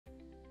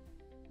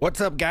What's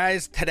up,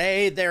 guys?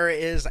 Today there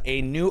is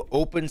a new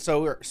open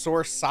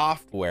source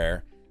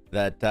software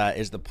that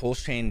is the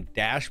PulseChain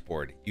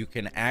Dashboard. You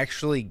can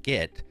actually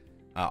get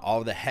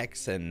all the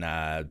Hex and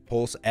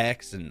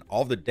PulseX and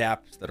all the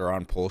dApps that are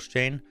on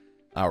PulseChain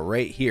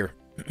right here.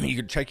 You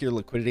can check your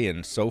liquidity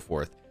and so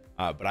forth.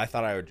 But I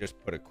thought I would just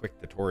put a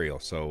quick tutorial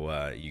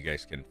so you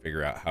guys can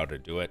figure out how to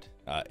do it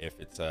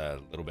if it's a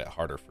little bit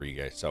harder for you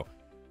guys. So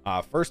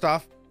first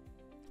off,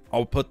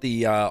 I'll put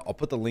the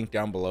link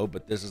down below,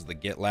 but this is the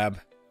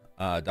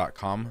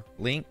GitLab.com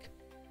link.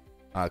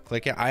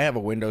 Click it. I have a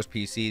Windows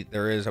PC.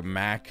 There is a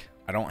Mac.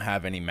 I don't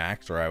have any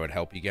Macs, or I would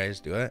help you guys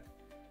do it.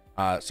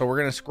 So we're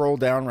gonna scroll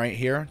down right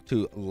here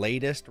to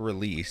latest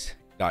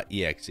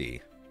release.exe.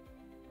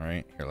 All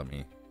right, here, let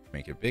me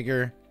make it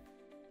bigger.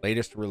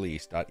 Latest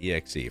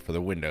release.exe for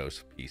the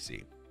Windows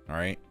PC. All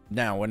right,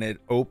 now when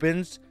it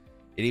opens,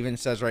 it even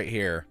says right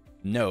here,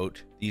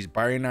 note these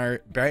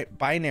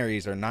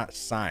binaries are not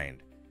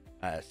signed.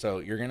 So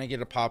you're gonna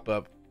get a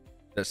pop-up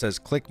that says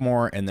click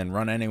more and then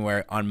run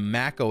anywhere. On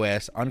Mac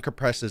OS,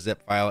 uncompress the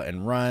zip file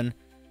and run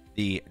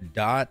the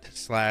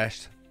 ./run-app.sh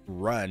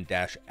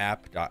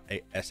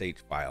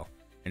file.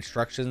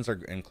 Instructions are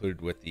included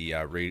with the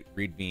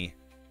readme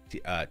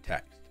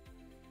text.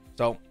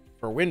 So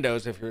for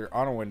Windows, if you're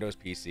on a Windows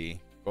PC,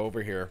 go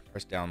over here,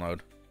 press download.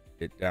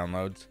 It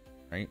downloads,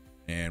 right?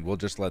 And we'll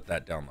just let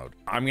that download.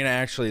 I'm gonna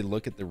actually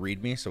look at the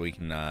readme so we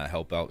can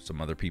help out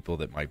some other people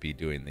that might be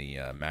doing the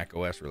Mac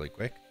OS really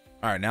quick.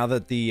 All right, now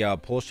that the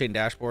PulseChain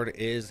Dashboard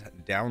is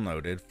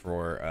downloaded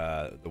for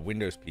the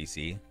Windows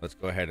PC, let's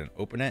go ahead and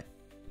open it.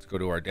 Let's go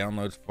to our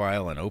downloads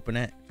file and open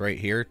it. It's right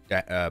here,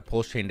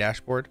 PulseChain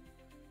Dashboard.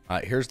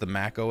 Here's the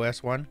Mac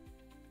OS one.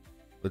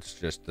 Let's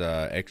just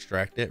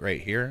extract it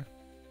right here.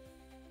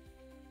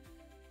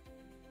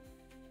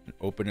 And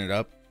open it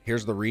up.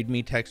 Here's the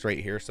README text right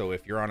here. So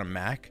if you're on a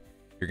Mac,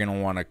 you're gonna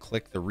wanna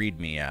click the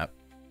README app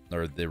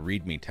or the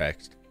README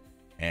text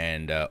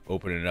and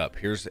open it up.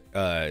 Here's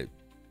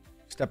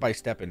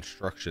step-by-step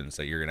instructions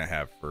that you're gonna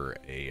have for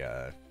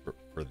a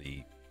for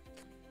the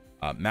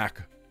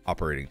Mac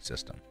operating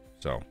system.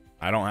 So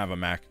I don't have a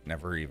Mac,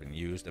 never even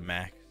used a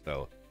Mac,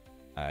 so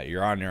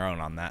you're on your own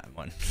on that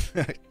one.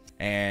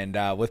 And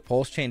with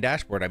PulseChain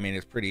Dashboard, I mean,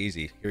 it's pretty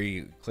easy. Here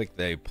you click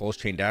the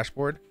PulseChain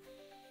Dashboard,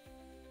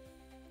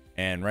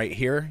 and right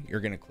here you're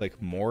gonna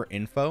click more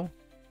info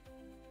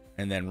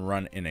and then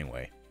run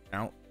anyway.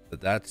 Now that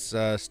that's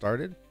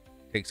started,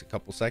 takes a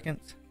couple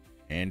seconds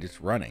and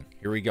it's running.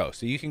 Here we go.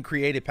 So you can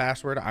create a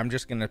password. I'm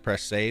just gonna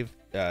press save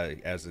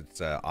as it's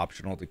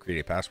optional to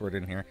create a password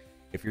in here.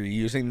 If you're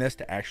using this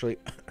to actually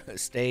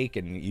stake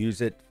and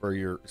use it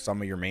for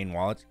some of your main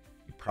wallets,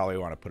 you probably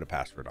want to put a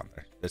password on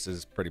there. This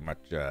is pretty much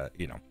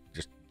you know,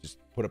 just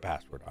put a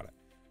password on it.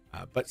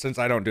 But since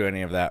I don't do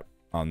any of that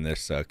on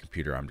this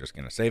computer, I'm just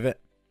gonna save it.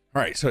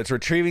 All right, so it's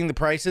retrieving the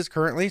prices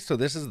currently. So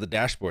this is the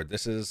dashboard.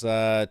 This is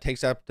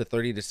takes up to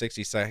 30 to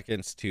 60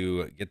 seconds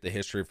to get the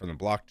history from the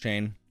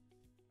blockchain.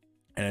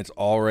 And it's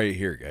all right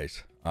here,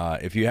 guys.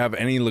 If you have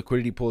any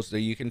liquidity pools, so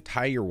you can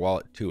tie your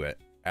wallet to it.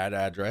 Add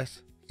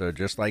address. So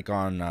just like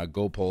on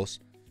GoPulse,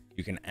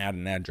 you can add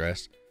an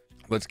address.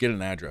 Let's get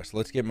an address.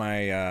 Let's get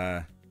my,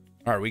 all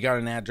right, we got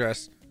an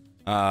address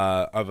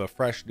of a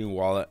fresh new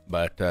wallet.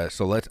 But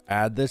so let's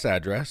add this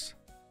address.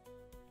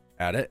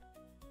 Add it.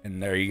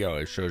 And there you go.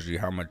 It shows you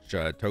how much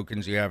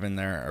tokens you have in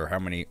there, or how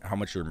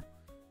much your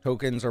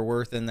tokens are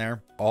worth in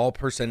there. All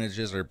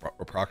percentages are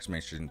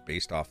approximation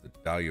based off the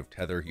value of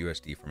Tether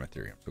USD from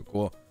Ethereum. So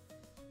cool.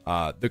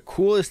 The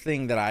coolest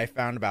thing that I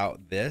found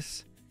about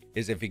this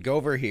is if you go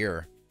over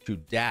here to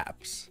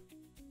dApps,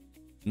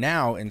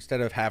 now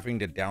instead of having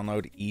to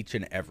download each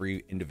and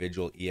every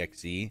individual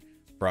exe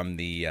from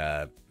the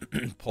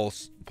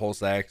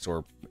PulseX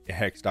or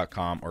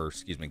hex.com, or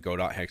excuse me,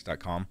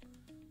 go.hex.com,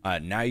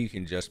 now you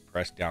can just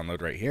press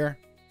download right here.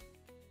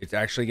 It's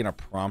actually going to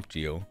prompt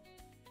you.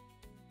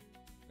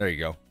 There you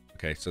go.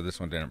 Okay, so this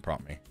one didn't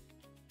prompt me.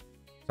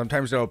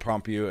 Sometimes it'll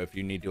prompt you if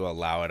you need to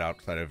allow it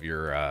outside of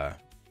your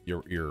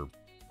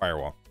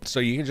firewall. So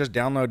you can just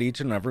download each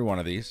and every one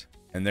of these,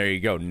 and there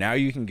you go. Now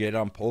you can get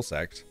on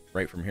PulseX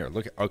right from here.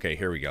 Look, okay,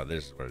 here we go.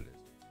 This is what it is.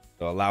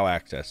 So allow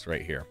access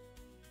right here.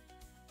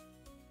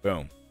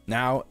 Boom.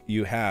 Now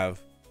you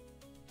have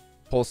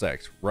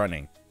PulseX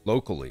running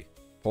locally.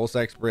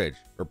 PulseX bridge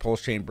or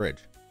PulseChain bridge.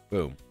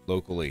 Boom.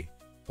 Locally.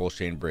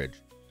 PulseChain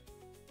bridge.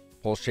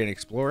 PulseChain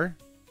Explorer.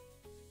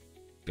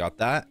 Got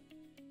that.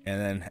 And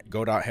then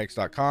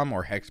go.hex.com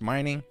or hex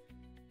mining.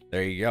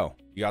 There you go.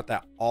 You got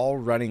that all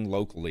running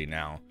locally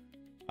now.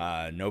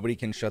 Nobody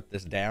can shut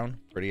this down.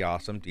 Pretty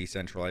awesome.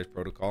 Decentralized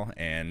protocol.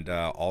 And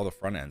all the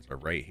front ends are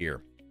right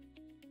here,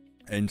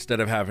 instead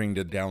of having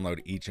to download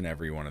each and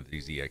every one of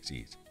these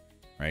EXEs,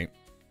 right?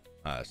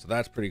 So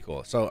that's pretty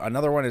cool. So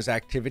another one is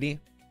activity.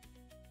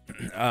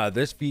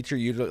 This feature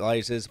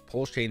utilizes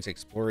PulseChain's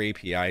Explorer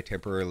API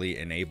temporarily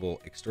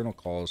enable external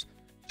calls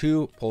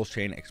to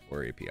PulseChain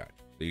Explorer API.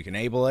 So you can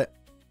enable it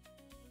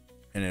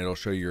and it'll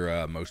show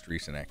your most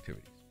recent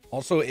activities.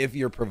 Also, if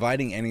you're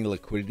providing any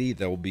liquidity,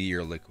 there will be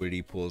your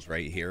liquidity pools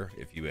right here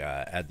if you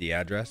add the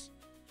address.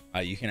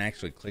 you can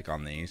actually click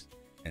on these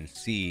and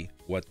see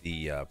what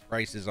the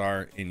prices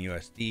are in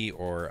USD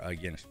or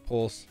against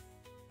Pulse.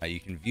 You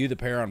can view the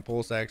pair on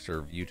PulseX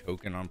or view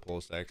token on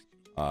PulseX.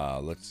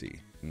 Let's see.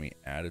 Can we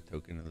add a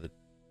token to the...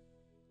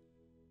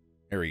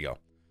 There we go.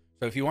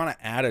 So if you want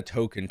to add a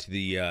token to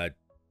the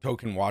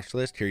token watch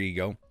list, here you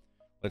go.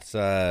 Let's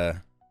all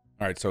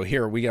right, so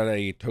here we got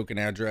a token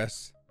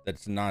address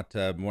that's not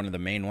one of the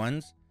main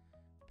ones.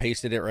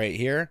 Pasted it right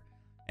here,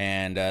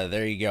 and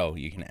there you go.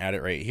 You can add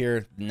it right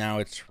here. Now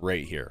it's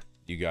right here.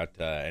 You got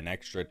an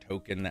extra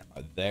token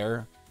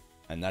there,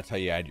 and that's how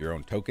you add your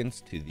own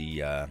tokens to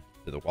the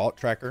wallet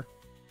tracker.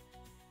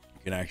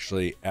 You can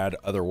actually add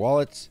other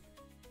wallets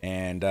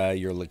and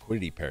your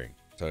liquidity pairing.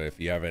 So if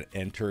you have it,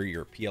 enter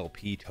your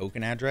PLP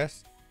token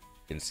address,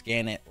 you can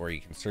scan it or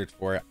you can search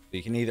for it. So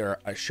you can either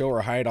show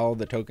or hide all of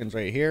the tokens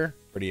right here.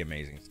 Pretty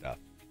amazing stuff.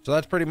 So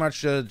that's pretty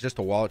much just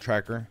a wallet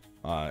tracker.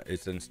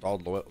 It's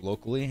installed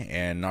locally,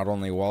 and not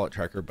only wallet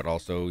tracker, but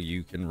also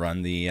you can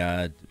run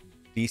the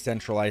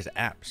decentralized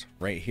apps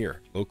right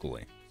here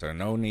locally. So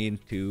no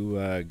need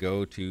to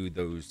go to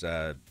those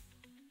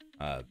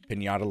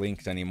Pinata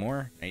links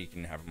anymore. Now you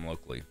can have them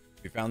locally.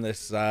 If you found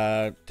this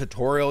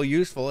tutorial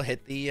useful,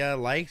 hit the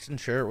likes and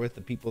share it with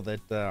the people that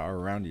are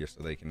around you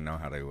so they can know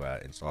how to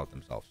install it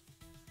themselves.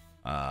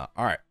 All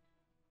right.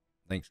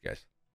 Thanks, guys.